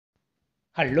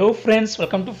Hello friends,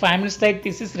 welcome to 5 Minutes Tech.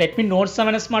 This is Redmi Note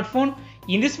 7 smartphone.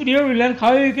 In this video, we learn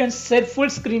how you can set full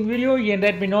screen video in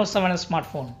Redmi Note 7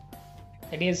 smartphone.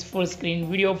 That is full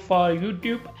screen video for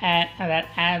YouTube and other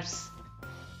apps.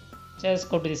 Just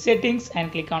go to the settings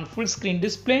and click on full screen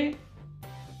display.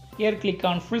 Here click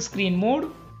on full screen mode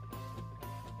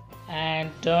and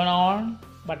turn on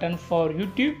button for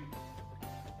YouTube.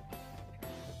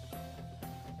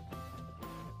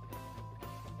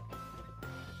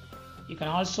 You can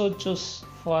also choose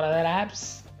for other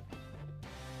apps.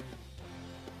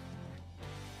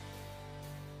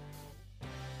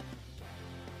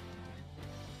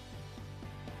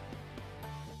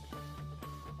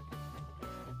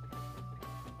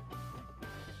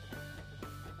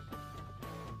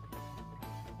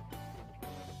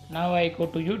 Now I go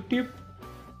to YouTube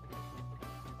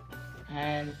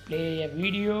and play a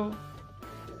video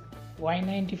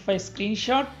Y95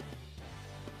 screenshot.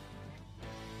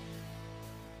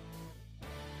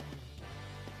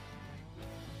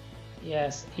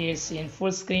 Yes, it's in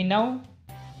full screen now.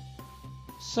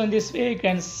 So in this way you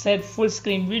can set full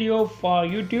screen video for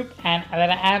YouTube and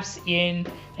other apps in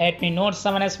Redmi Note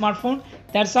 7 smartphone.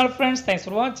 That's all friends. Thanks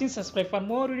for watching. Subscribe for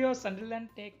more videos. Until then,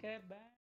 take care. Bye.